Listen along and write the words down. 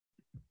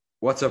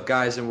What's up,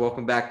 guys, and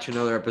welcome back to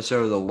another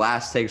episode of the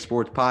Last Take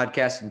Sports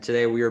Podcast. And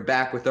today we are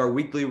back with our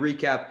weekly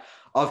recap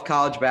of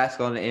college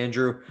basketball. And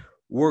Andrew,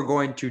 we're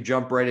going to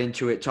jump right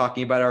into it,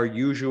 talking about our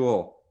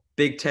usual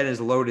Big Ten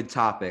is loaded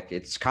topic.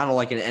 It's kind of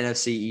like an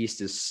NFC East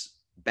is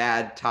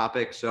bad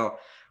topic. So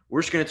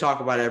we're just going to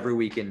talk about it every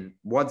week. And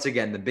once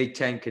again, the Big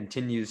Ten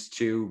continues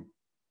to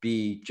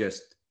be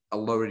just a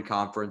loaded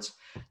conference,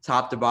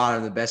 top to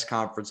bottom, the best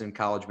conference in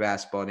college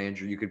basketball. And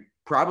Andrew, you could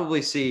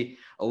probably see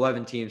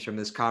 11 teams from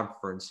this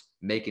conference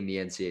making the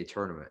NCAA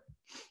tournament.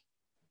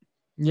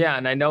 Yeah,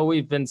 and I know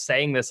we've been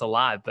saying this a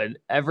lot, but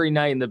every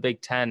night in the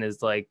Big Ten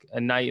is like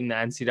a night in the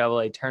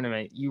NCAA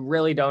tournament. You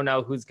really don't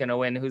know who's going to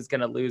win, who's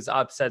going to lose.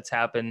 Upsets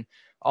happen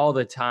all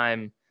the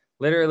time.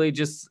 Literally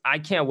I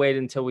can't wait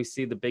until we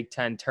see the Big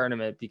Ten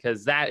tournament,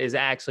 because that is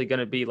actually going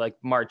to be like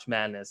March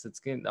Madness.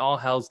 All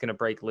hell's going to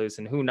break loose,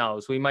 and who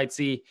knows? We might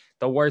see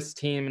the worst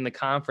team in the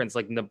conference,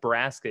 like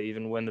Nebraska,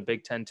 even win the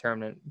Big Ten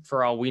tournament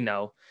for all we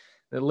know.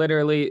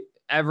 Literally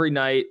every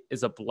night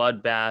is a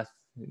bloodbath.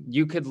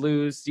 You could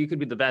lose. You could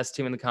be the best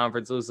team in the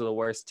conference, lose to the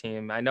worst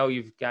team. I know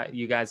you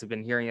guys have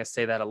been hearing us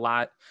say that a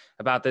lot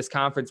about this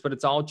conference, but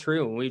it's all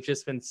true. And we've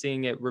just been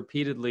seeing it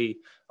repeatedly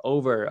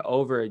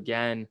over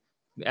again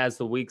as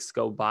the weeks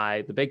go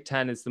by. The Big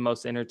Ten is the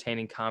most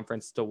entertaining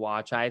conference to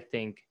watch, I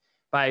think,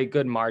 by a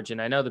good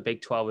margin. I know the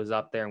Big 12 is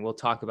up there, and we'll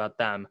talk about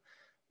them,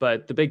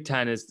 but the Big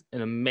Ten is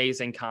an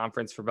amazing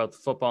conference for both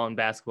football and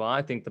basketball.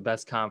 I think the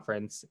best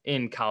conference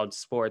in college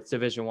sports,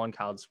 Division I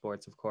college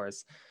sports, of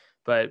course.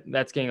 But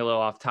that's getting a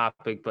little off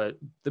topic. But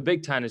the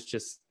Big Ten is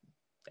just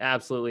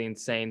absolutely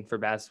insane for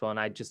basketball, and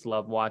I just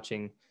love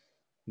watching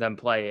them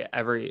play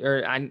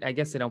I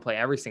guess they don't play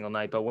every single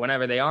night, but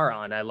whenever they are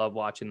on, I love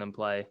watching them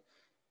play.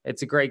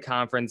 It's a great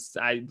conference.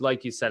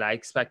 Like you said, I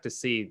expect to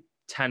see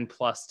 10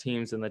 plus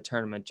teams in the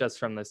tournament just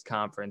from this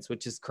conference,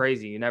 which is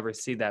crazy. You never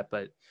see that,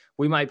 but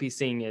we might be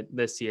seeing it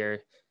this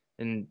year,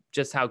 and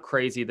just how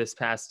crazy this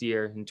past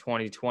year in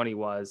 2020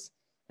 was.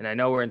 And I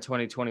know we're in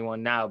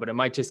 2021 now, but it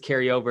might just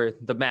carry over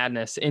the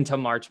madness into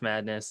March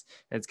Madness.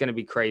 And it's going to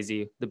be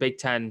crazy. The Big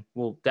Ten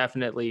will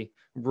definitely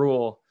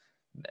rule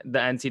the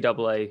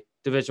NCAA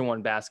Division I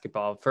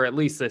basketball for at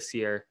least this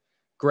year.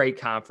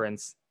 Great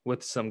conference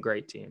with some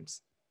great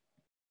teams.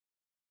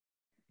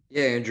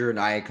 Yeah, Andrew, and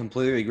I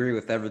completely agree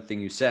with everything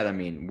you said. I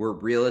mean, we're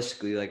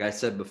realistically, like I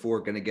said before,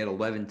 going to get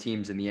 11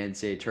 teams in the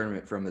NCAA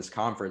tournament from this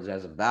conference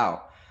as of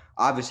now.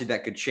 Obviously,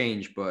 that could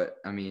change, but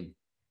I mean,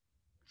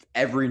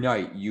 every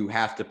night you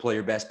have to play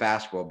your best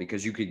basketball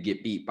because you could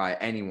get beat by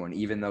anyone,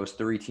 even those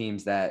three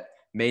teams that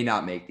may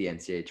not make the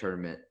NCAA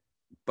tournament.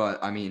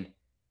 But I mean,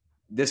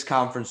 this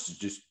conference is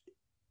just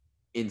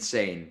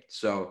insane.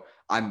 So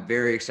I'm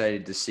very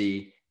excited to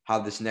see how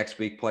this next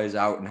week plays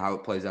out and how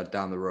it plays out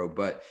down the road.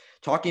 But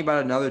talking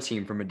about another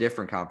team from a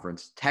different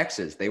conference,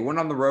 Texas, they went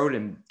on the road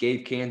and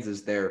gave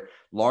Kansas their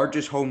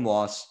largest home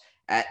loss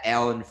at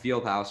Allen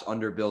Fieldhouse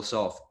under Bill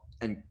Self.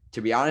 And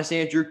to be honest,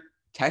 Andrew,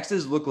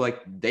 Texas looked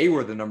like they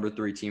were the number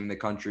 3 team in the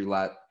country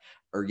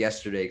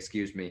yesterday,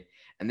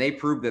 and they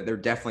proved that they're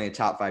definitely a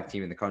top 5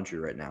 team in the country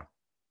right now.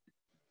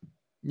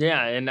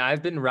 Yeah, and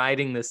I've been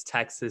riding this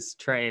Texas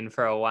train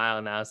for a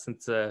while now,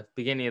 since the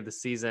beginning of the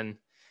season,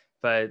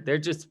 but they're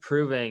just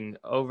proving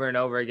over and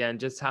over again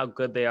just how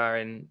good they are.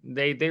 And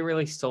they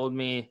really sold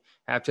me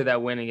after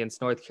that win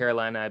against North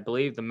Carolina. I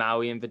believe the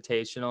Maui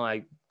Invitational.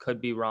 I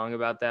could be wrong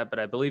about that, but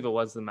I believe it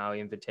was the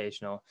Maui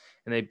Invitational,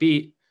 and they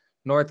beat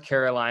North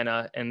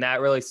Carolina, and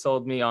that really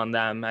sold me on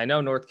them. I know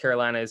North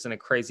Carolina isn't a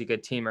crazy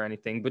good team or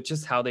anything, but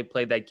just how they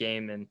played that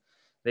game, and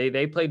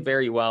they played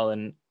very well.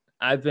 And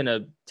I've been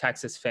a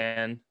Texas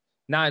fan,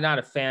 not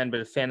a fan,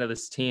 but a fan of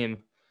this team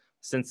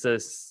since the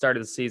start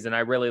of the season.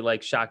 I really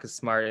like Shaka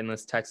Smart in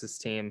this Texas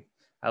team.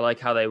 I like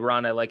how they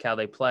run. I like how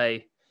they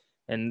play.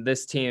 And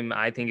this team,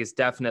 I think, is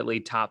definitely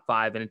top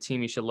 5 and a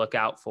team you should look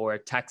out for.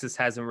 Texas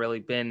hasn't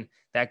really been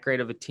that great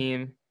of a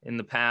team in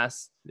the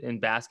past in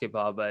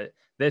basketball, but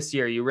this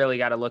year you really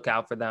got to look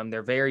out for them.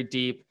 They're very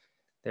deep.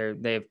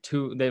 They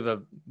have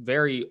a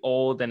very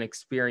old and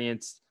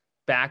experienced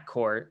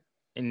backcourt,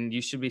 and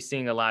you should be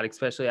seeing a lot,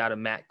 especially out of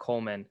Matt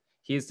Coleman.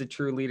 He's the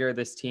true leader of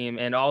this team.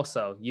 And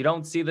also, you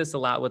don't see this a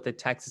lot with the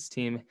Texas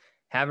team.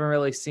 Haven't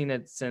really seen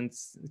it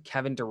since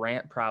Kevin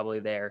Durant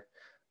probably there.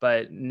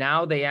 But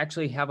now they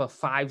actually have a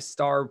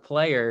 5-star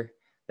player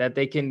that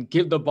they can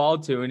give the ball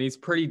to, and he's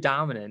pretty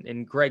dominant.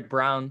 And Greg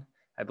Brown,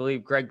 I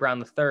believe Greg Brown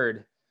the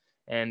third.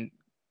 And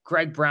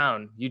Greg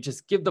Brown, you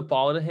just give the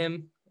ball to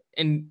him,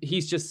 and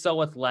he's just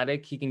so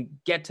athletic. He can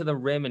get to the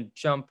rim and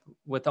jump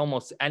with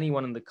almost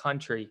anyone in the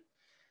country.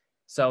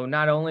 So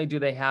not only do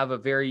they have a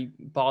very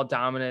ball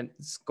dominant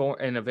score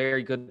and a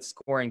very good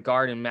scoring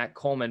guard in Matt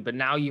Coleman, but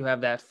now you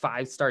have that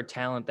 5-star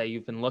talent that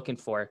you've been looking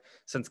for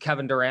since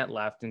Kevin Durant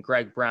left, and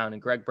Greg Brown.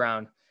 And Greg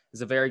Brown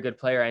is a very good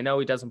player. I know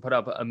he doesn't put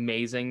up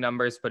amazing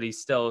numbers, but he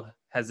still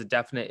has a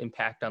definite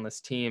impact on this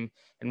team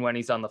and when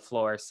he's on the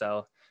floor.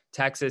 So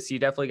Texas, you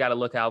definitely got to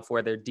look out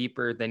for. They're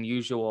deeper than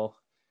usual.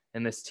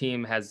 And this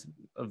team has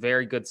a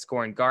very good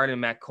scoring guard in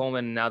Matt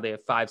Coleman. And now they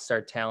have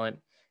 5-star talent.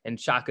 And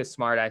Shaka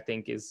Smart, I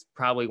think, is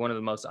probably one of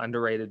the most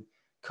underrated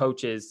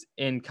coaches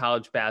in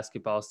college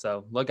basketball.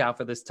 So look out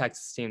for this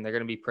Texas team. They're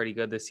going to be pretty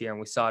good this year. And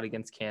we saw it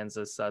against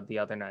Kansas the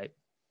other night.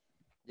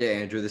 Yeah,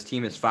 Andrew, this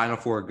team is Final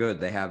Four good.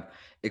 They have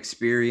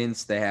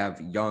experience, they have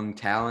young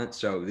talent.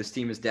 So this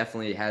team is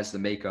definitely has the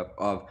makeup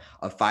of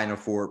a Final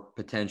Four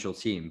potential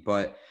team.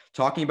 But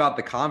talking about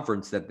the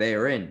conference that they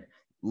are in,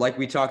 like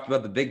we talked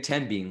about the Big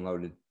Ten being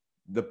loaded,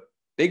 the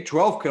Big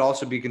 12 could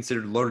also be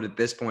considered loaded at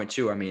this point,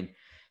 too. I mean,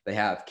 they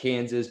have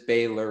Kansas,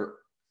 Baylor,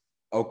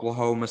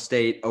 Oklahoma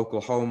State,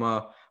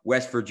 Oklahoma,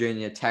 West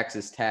Virginia,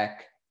 Texas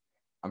Tech.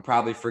 I'm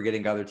probably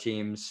forgetting other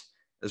teams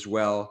as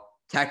well.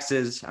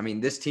 Texas. I mean,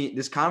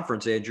 this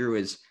conference, Andrew,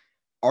 is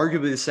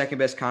arguably the second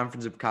best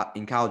conference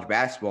in college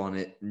basketball, and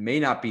it may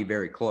not be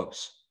very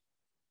close.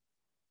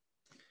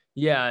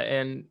 Yeah,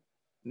 and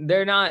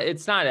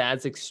it's not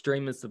as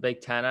extreme as the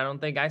Big Ten, I don't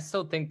think. I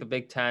still think the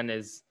Big Ten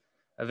is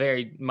a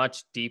very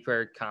much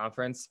deeper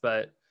conference,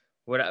 but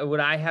what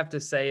I have to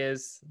say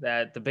is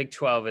that the Big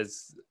 12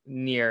 is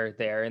near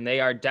there, and they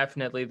are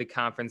definitely the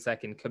conference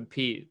that can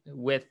compete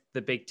with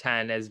the Big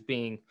Ten as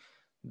being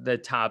the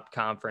top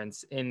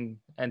conference in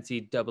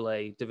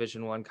NCAA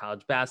Division I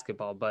college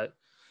basketball. But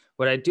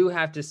what I do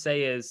have to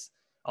say is,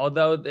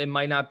 although it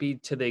might not be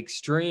to the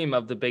extreme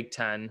of the Big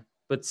Ten,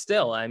 but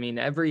still, I mean,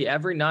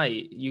 every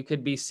night you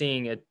could be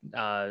seeing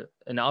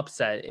an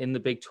upset in the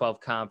Big 12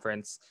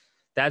 conference.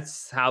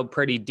 That's how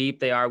pretty deep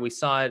they are. We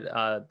saw it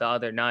the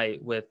other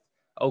night with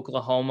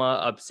Oklahoma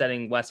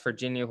upsetting West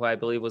Virginia, who I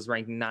believe was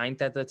ranked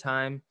 9th at the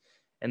time.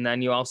 And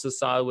then you also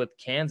saw it with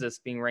Kansas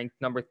being ranked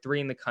number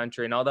 3 in the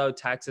country. And although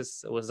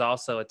Texas was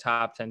also a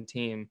top 10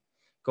 team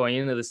going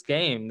into this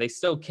game, they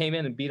still came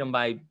in and beat them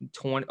by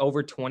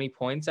over 20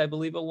 points, I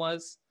believe it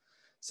was.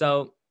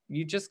 So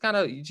you just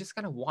gotta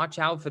watch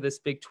out for this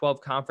Big 12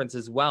 conference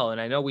as well.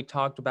 And I know we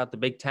talked about the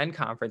Big 10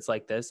 conference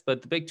like this,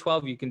 but the Big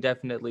 12, you can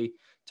definitely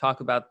talk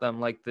about them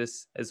like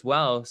this as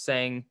well,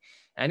 saying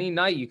any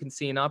night you can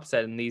see an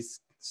upset in these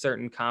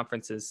certain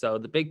conferences. So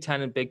the Big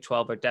 10 and Big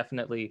 12 are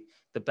definitely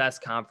the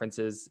best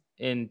conferences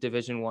in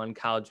Division I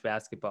college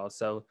basketball.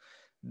 So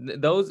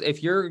those,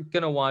 if you're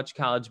going to watch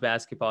college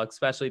basketball,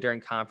 especially during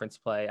conference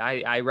play,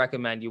 I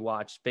recommend you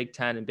watch Big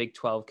 10 and Big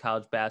 12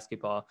 college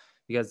basketball,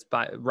 because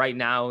right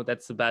now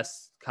that's the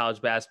best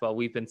college basketball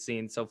we've been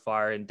seeing so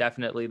far, and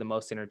definitely the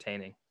most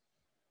entertaining.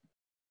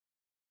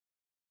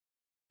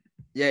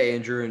 Yeah,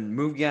 Andrew, and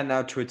moving on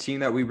now to a team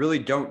that we really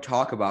don't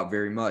talk about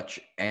very much,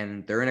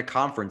 and they're in a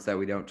conference that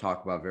we don't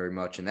talk about very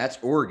much, and that's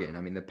Oregon.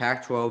 I mean, the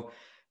Pac-12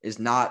 is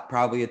not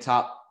probably a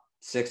top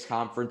 6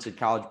 conference in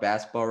college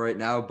basketball right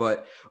now,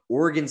 but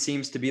Oregon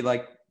seems to be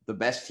like the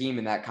best team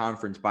in that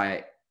conference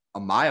by a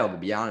mile, to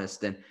be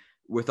honest. And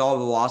with all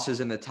the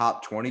losses in the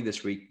top 20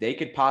 this week, they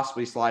could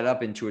possibly slide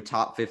up into a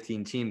top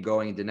 15 team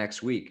going into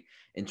next week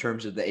in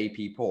terms of the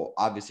AP poll.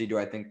 Obviously, do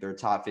I think they're a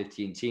top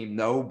 15 team?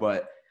 No,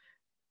 but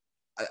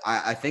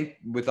I think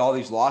with all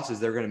these losses,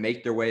 they're going to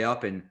make their way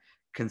up and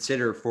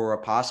consider for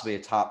possibly a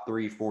top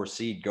 3-4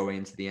 seed going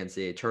into the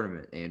NCAA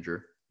tournament,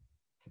 Andrew.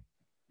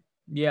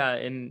 Yeah,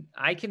 and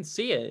I can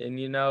see it.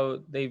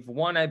 And, they've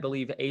won, I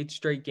believe, 8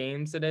 straight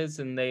games it is,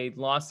 and they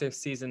lost their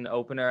season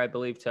opener, I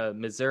believe, to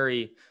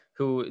Missouri,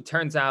 who it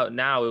turns out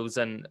now it was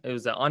an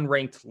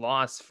unranked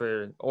loss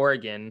for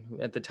Oregon.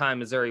 At the time,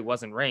 Missouri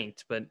wasn't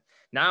ranked, but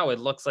now it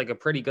looks like a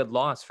pretty good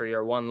loss for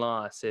your one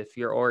loss if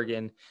you're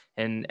Oregon.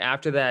 And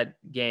after that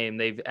game,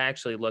 they've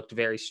actually looked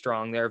very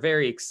strong. They're a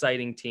very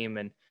exciting team,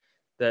 and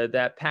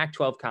that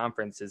Pac-12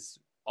 conference is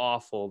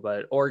awful,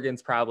 but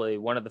Oregon's probably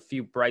one of the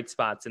few bright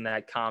spots in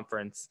that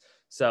conference.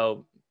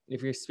 So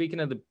if you're speaking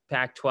of the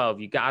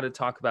Pac-12, you got to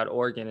talk about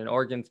Oregon, and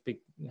Oregon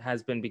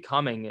has been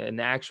becoming an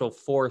actual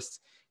force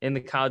in the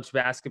college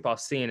basketball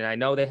scene. And I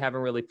know they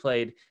haven't really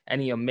played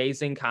any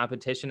amazing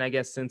competition, I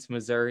guess, since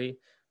Missouri,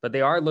 but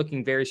they are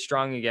looking very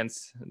strong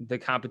against the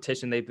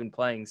competition they've been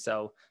playing.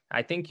 So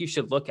I think you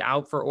should look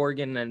out for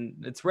Oregon, and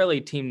it's really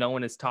a team no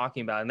one is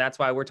talking about. And that's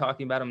why we're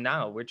talking about them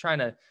now. We're trying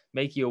to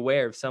make you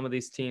aware of some of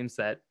these teams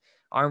that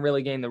aren't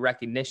really getting the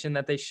recognition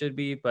that they should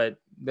be, but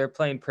they're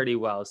playing pretty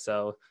well.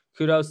 So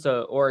kudos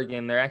to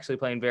Oregon. They're actually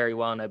playing very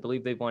well, and I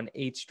believe they've won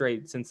 8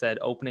 straight since that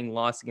opening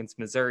loss against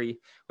Missouri,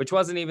 which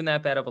wasn't even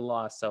that bad of a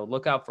loss. So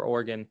look out for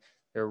Oregon.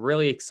 They're a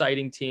really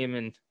exciting team,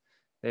 and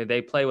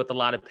they play with a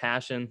lot of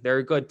passion. They're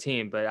a good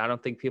team, but I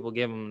don't think people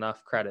give them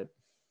enough credit.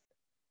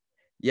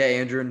 Yeah,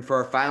 Andrew, and for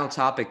our final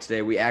topic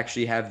today, we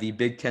actually have the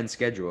Big Ten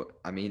schedule.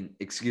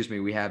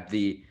 We have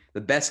the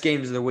best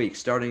games of the week,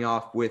 starting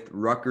off with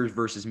Rutgers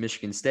versus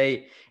Michigan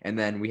State, and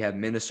then we have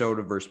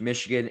Minnesota versus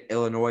Michigan,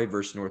 Illinois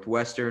versus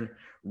Northwestern,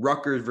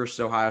 Rutgers versus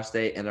Ohio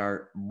State, and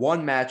our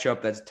one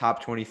matchup that's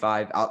top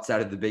 25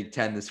 outside of the Big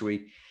Ten this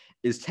week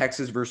is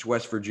Texas versus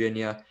West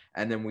Virginia,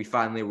 and then we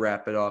finally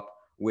wrap it up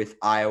with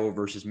Iowa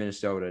versus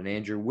Minnesota. And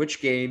Andrew,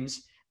 which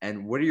games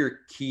and what are your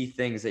key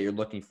things that you're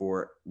looking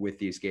for with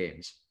these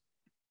games?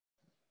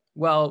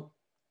 Well,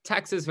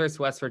 Texas versus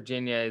West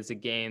Virginia is a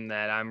game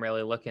that I'm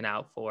really looking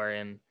out for.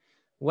 And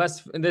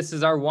this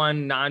is our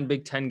one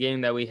non-Big Ten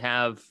game that we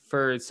have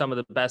for some of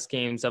the best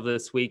games of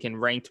this week and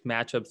ranked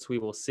matchups we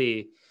will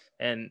see.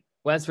 And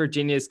West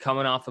Virginia is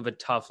coming off of a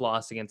tough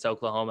loss against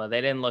Oklahoma.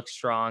 They didn't look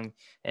strong.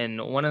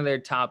 And one of their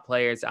top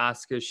players,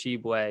 Oscar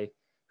Tshiebwe,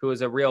 who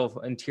is a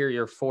real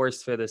interior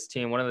force for this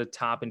team, one of the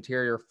top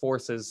interior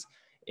forces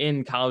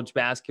in college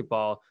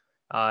basketball,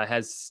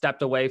 has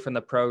stepped away from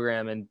the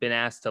program and been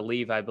asked to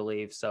leave, I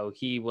believe. So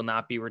he will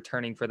not be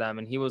returning for them.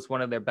 And he was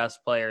one of their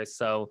best players.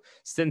 So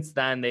since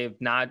then,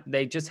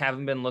 they just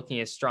haven't been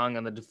looking as strong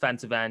on the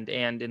defensive end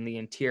and in the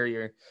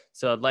interior.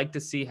 So I'd like to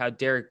see how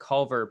Derek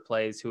Culver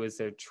plays, who is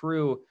their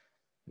true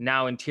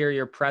now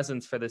interior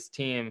presence for this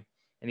team.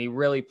 And he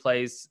really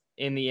plays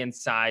in the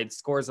inside,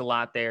 scores a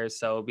lot there.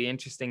 So it'll be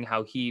interesting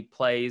how he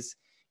plays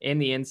in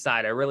the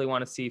inside. I really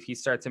want to see if he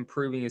starts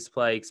improving his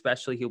play,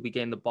 especially he'll be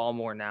getting the ball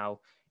more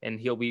now. And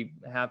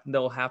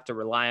they'll have to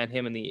rely on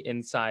him in the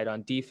inside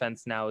on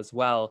defense now as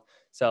well.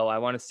 So I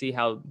want to see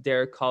how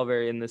Derek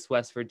Culver in this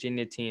West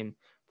Virginia team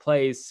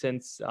plays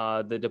since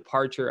the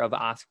departure of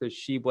Oscar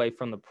Tshiebwe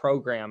from the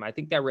program. I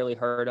think that really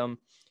hurt him.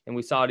 And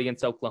we saw it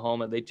against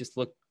Oklahoma. They just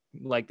looked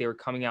like they were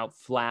coming out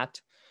flat.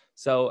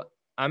 So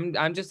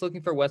I'm just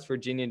looking for West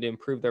Virginia to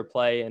improve their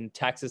play, and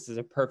Texas is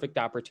a perfect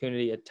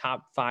opportunity, a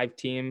top 5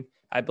 team,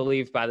 I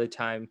believe, by the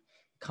time it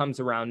comes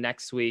around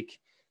next week,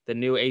 the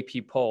new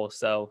AP poll.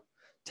 So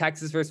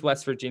Texas versus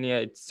West Virginia,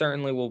 it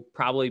certainly will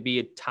probably be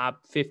a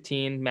top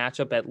 15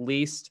 matchup at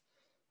least.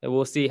 And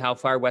we'll see how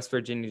far West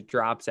Virginia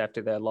drops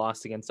after their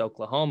loss against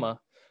Oklahoma.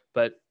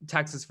 But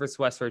Texas versus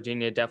West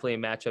Virginia, definitely a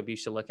matchup you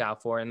should look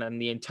out for. And then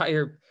the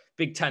entire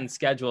Big Ten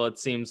schedule, it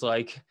seems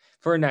like,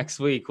 for next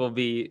week will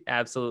be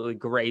absolutely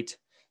great.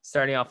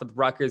 Starting off with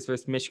Rutgers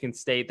versus Michigan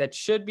State. That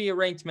should be a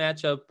ranked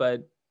matchup,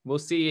 but we'll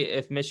see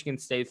if Michigan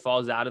State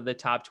falls out of the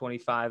top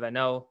 25. I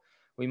know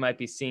we might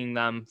be seeing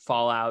them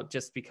fall out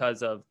just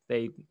because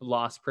they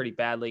lost pretty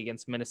badly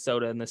against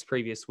Minnesota in this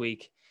previous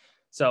week.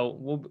 So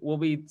we'll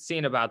be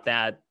seeing about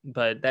that,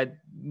 but that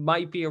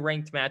might be a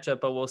ranked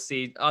matchup, but we'll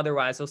see.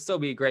 Otherwise, it'll still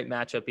be a great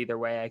matchup either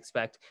way, I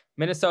expect.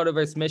 Minnesota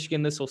versus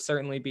Michigan, this will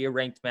certainly be a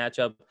ranked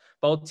matchup.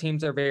 Both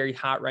teams are very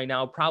hot right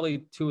now.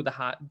 Probably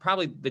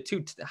the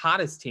two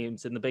hottest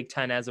teams in the Big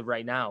Ten as of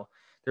right now.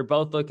 They're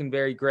both looking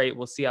very great.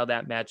 We'll see how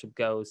that matchup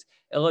goes.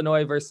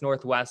 Illinois versus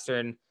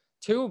Northwestern,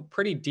 two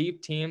pretty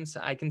deep teams,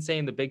 I can say,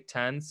 in the Big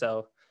Ten.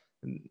 So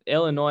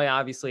Illinois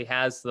obviously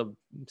has the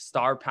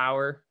star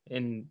power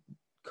in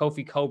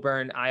Kofi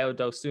Cockburn, Ayo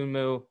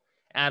Dosunmu,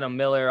 Adam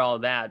Miller, all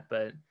that.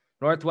 But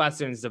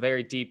Northwestern is a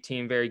very deep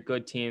team, very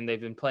good team.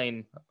 They've been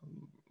playing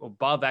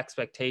above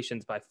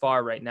expectations by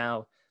far right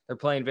now. They're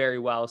playing very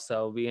well, so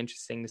it'll be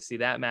interesting to see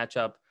that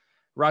matchup.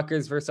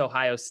 Rutgers versus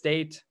Ohio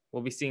State.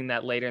 We'll be seeing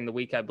that later in the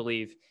week, I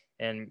believe.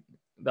 And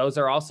those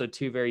are also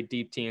two very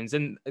deep teams.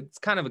 And it's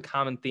kind of a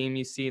common theme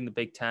you see in the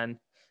Big Ten.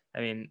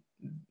 I mean,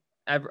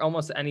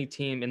 almost any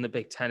team in the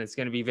Big Ten is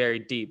going to be very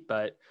deep,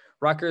 but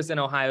Rutgers and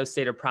Ohio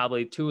State are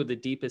probably two of the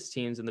deepest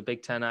teams in the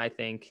Big Ten, I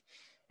think.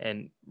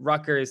 And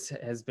Rutgers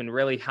has been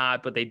really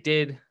hot, but they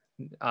did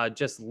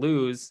just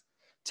lose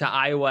to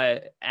Iowa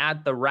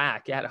at the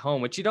RAC at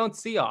home, which you don't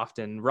see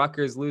often,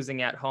 Rutgers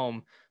losing at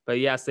home. But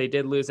yes, they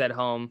did lose at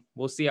home.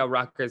 We'll see how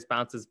Rutgers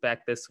bounces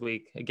back this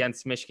week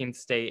against Michigan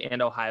State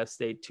and Ohio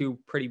State, two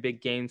pretty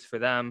big games for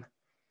them.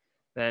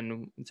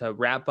 Then to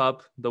wrap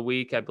up the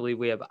week, I believe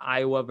we have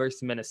Iowa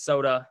versus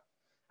Minnesota.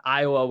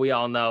 Iowa, we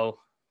all know,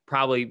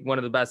 probably one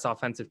of the best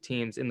offensive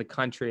teams in the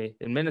country.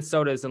 And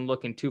Minnesota isn't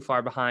looking too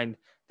far behind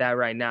that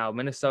right now.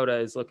 Minnesota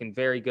is looking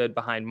very good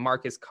behind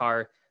Marcus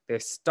Carr, their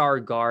star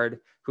guard,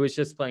 who is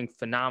just playing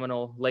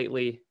phenomenal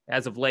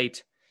as of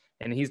late.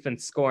 And he's been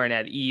scoring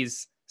at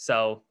ease.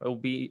 So it will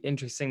be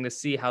interesting to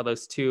see how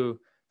those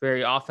two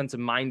very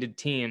offensive-minded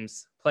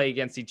teams play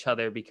against each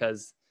other,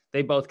 because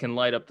they both can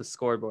light up the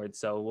scoreboard.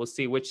 So we'll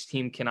see which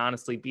team can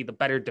honestly be the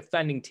better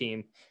defending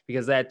team,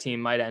 because that team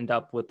might end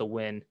up with the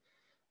win.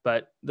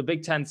 But the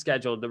Big Ten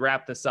schedule, to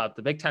wrap this up,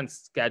 the Big Ten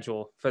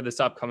schedule for this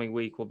upcoming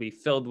week will be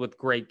filled with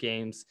great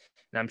games.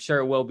 And I'm sure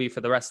it will be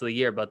for the rest of the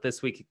year, but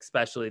this week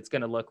especially, it's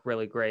going to look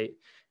really great.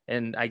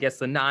 And I guess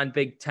the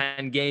non-Big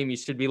Ten game you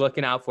should be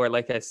looking out for,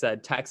 like I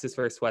said, Texas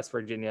versus West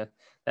Virginia.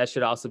 That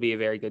should also be a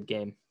very good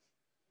game.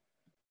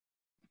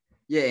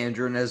 Yeah,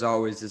 Andrew, and as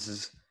always, this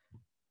is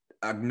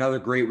another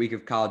great week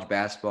of college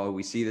basketball.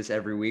 We see this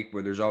every week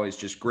where there's always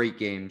just great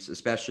games,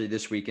 especially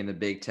this week in the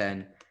Big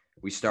Ten.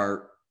 We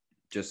start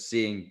just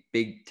seeing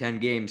Big Ten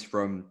games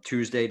from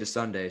Tuesday to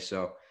Sunday.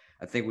 So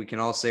I think we can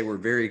all say we're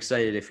very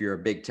excited if you're a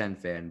Big Ten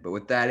fan. But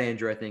with that,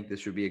 Andrew, I think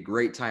this would be a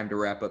great time to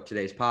wrap up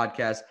today's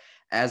podcast.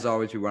 As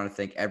always, we want to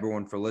thank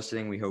everyone for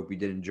listening. We hope you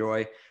did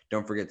enjoy.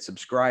 Don't forget to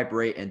subscribe,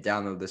 rate, and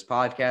download this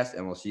podcast.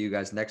 And we'll see you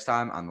guys next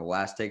time on the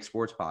Last Take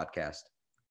Sports Podcast.